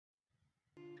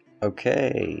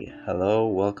Okay, hello,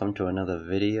 welcome to another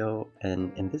video,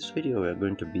 and in this video we're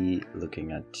going to be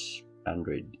looking at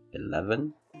Android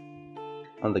 11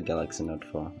 on the Galaxy Note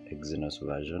 4 Exynos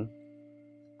version.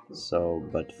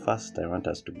 But first I want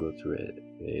us to go through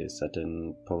a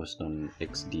certain post on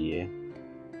XDA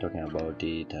talking about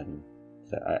it, and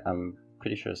I'm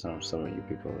pretty sure some of you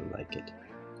people will like it.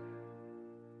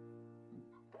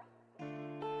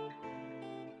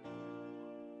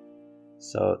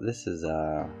 So this is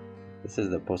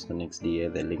the post on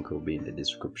XDA. The link will be in the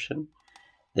description.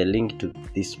 The link to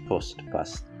this post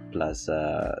plus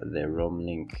the Rom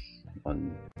link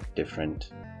on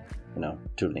different,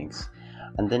 two links,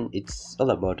 and then it's all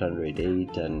about Android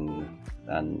 8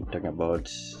 and talking about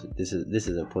this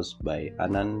is a post by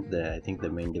Anand, I think the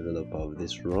main developer of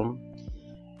this ROM.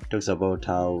 Talks about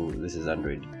how this is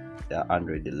Android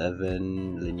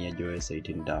 11 LineageOS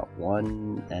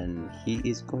 18.1, and he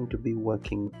is going to be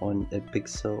working on a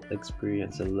Pixel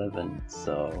Experience 11,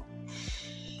 so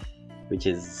which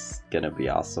is gonna be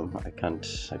awesome. I can't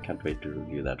wait to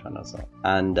review that one also.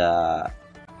 And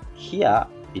here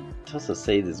it also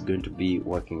says it's going to be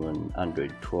working on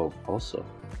Android 12 also,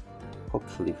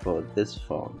 hopefully for this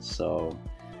phone. So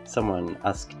someone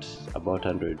asked about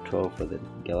Android 12 for the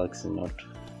Galaxy Note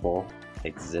 4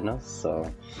 Exynos, so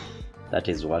that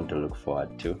is one to look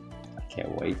forward to. I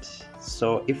can't wait.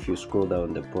 So if you scroll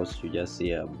down the post, you just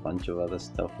see a bunch of other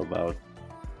stuff about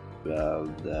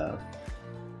the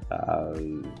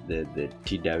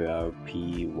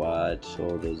TWRP,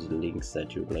 all those links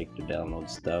that you'd like to download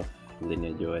stuff,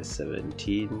 LineageOS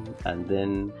 17, and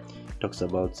then talks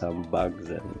about some bugs,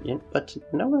 but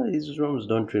normally these ROMs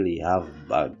don't really have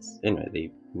bugs. Anyway,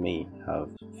 they may have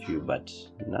few, but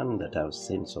none that I've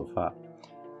seen so far.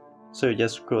 So you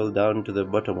just scroll down to the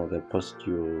bottom of the post,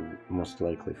 you'll most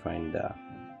likely find the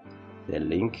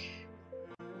link.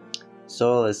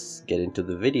 So let's get into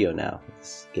the video now.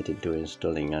 Let's get into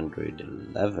installing Android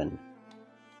 11.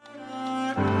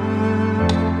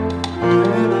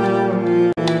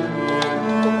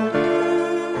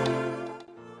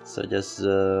 So just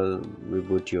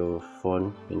reboot your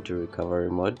phone into recovery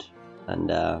mode,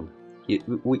 and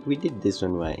we did this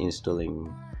when we were installing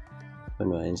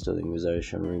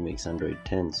Restoration Remix Android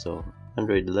 10. So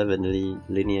Android 11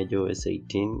 LineageOS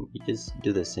 18, you just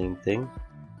do the same thing.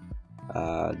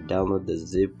 Download the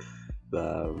zip,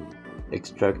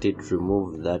 extract it,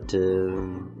 remove a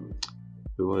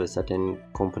certain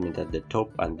component at the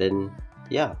top, and then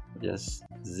just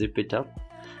zip it up.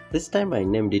 This time I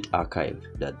named it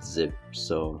archive.zip,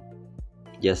 so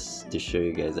just to show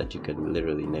you guys that you can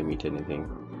literally name it anything.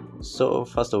 So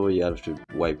first of all, you have to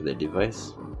wipe the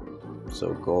device.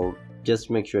 So just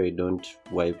make sure you don't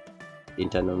wipe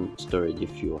internal storage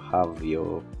if you have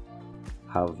your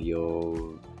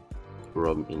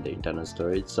ROM in the internal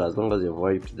storage. So as long as you've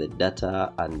wiped the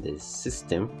data and the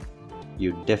system,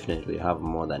 you definitely have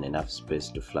more than enough space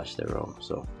to flash the ROM.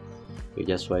 So you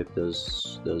just wipe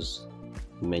those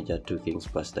major two things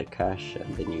plus the cache,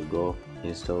 and then you go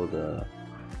install the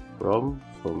ROM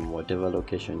from whatever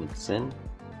location it's in,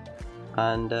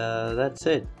 and that's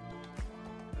it.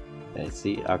 I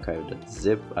see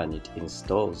archive.zip, and it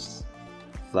installs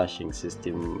flashing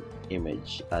system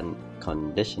image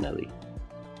unconditionally.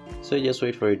 So you just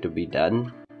wait for it to be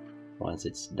done. Once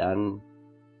it's done,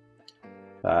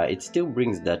 it still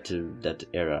brings that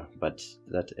error, but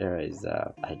that error is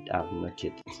I've not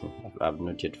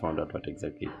yet found out what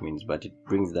exactly it means, but it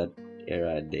brings that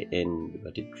error at the end,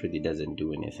 but it really doesn't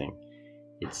do anything.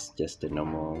 It's just a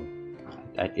normal,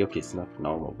 okay, it's not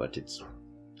normal, but it's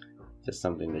just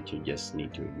something that you just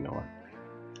need to ignore.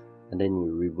 And then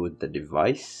you reboot the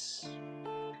device,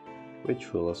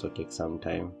 which will also take some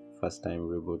time, first time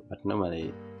reboot, but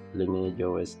normally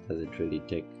LineageOS doesn't really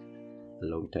take a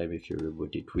long time if you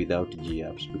reboot it without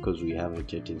GApps, because we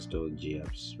haven't yet installed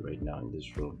GApps right now in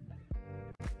this room.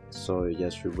 So you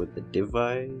just reboot the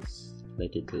device,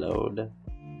 let it load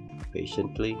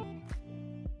patiently.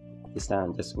 This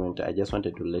time I just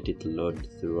wanted to let it load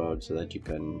throughout so that you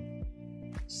can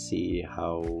see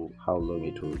how long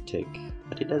it will take,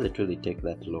 but it doesn't really take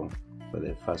that long for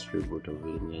the first reboot of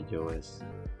LineageOS,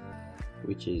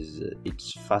 which is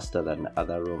it's faster than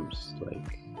other ROMs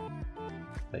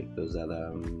like those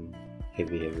other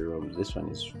heavy ROMs. This one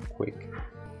is quick.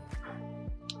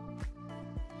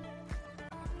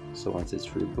 So once it's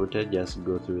rebooted, just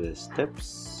go through the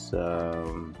steps.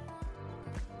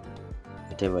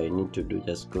 Whatever you need to do,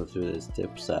 just go through the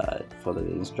steps, follow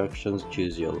the instructions,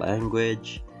 choose your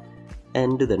language,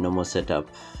 and do the normal setup,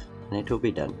 and it will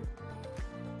be done.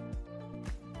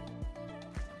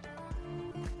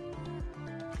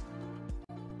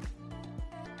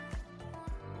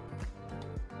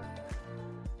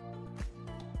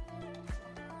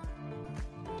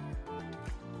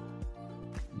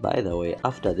 By the way,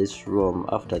 after this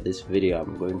video,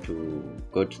 I'm going to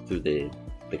go through the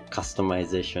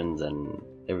customizations and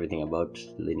everything about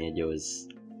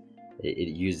LineageOS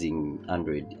using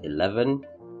Android 11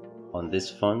 on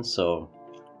this phone. So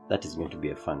that is going to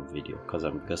be a fun video because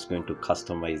I'm just going to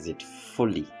customize it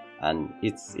fully, and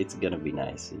it's gonna be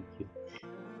nice.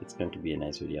 It's going to be a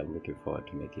nice video. I'm looking forward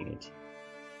to making it.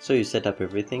 So you set up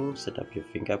everything, set up your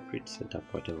fingerprint, set up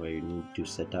whatever you need to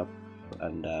set up,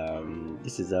 and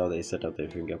this is how they set up the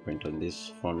fingerprint on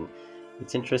this phone.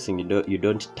 It's interesting, you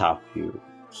don't tap, you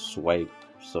swipe.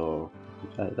 So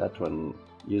that one,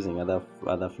 using other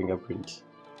fingerprint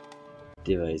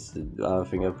device, our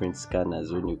fingerprint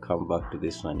scanners, when you come back to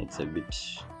this one, it's a bit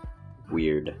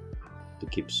weird to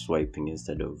keep swiping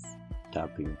instead of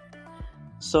tapping.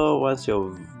 So once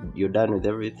you're done with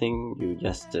everything, you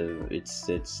just it's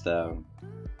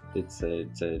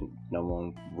a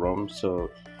normal ROM.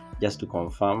 So just to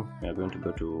confirm, we are going to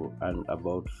go to an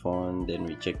about phone, then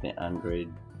we check the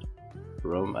Android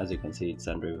ROM. As you can see, it's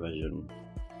Android version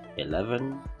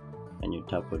 11. When you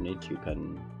tap on it, you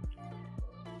can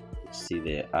see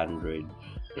the Android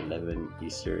 11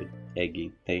 Easter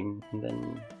eggy thing, and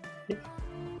then yeah,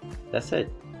 that's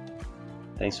it.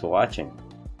 Thanks for watching.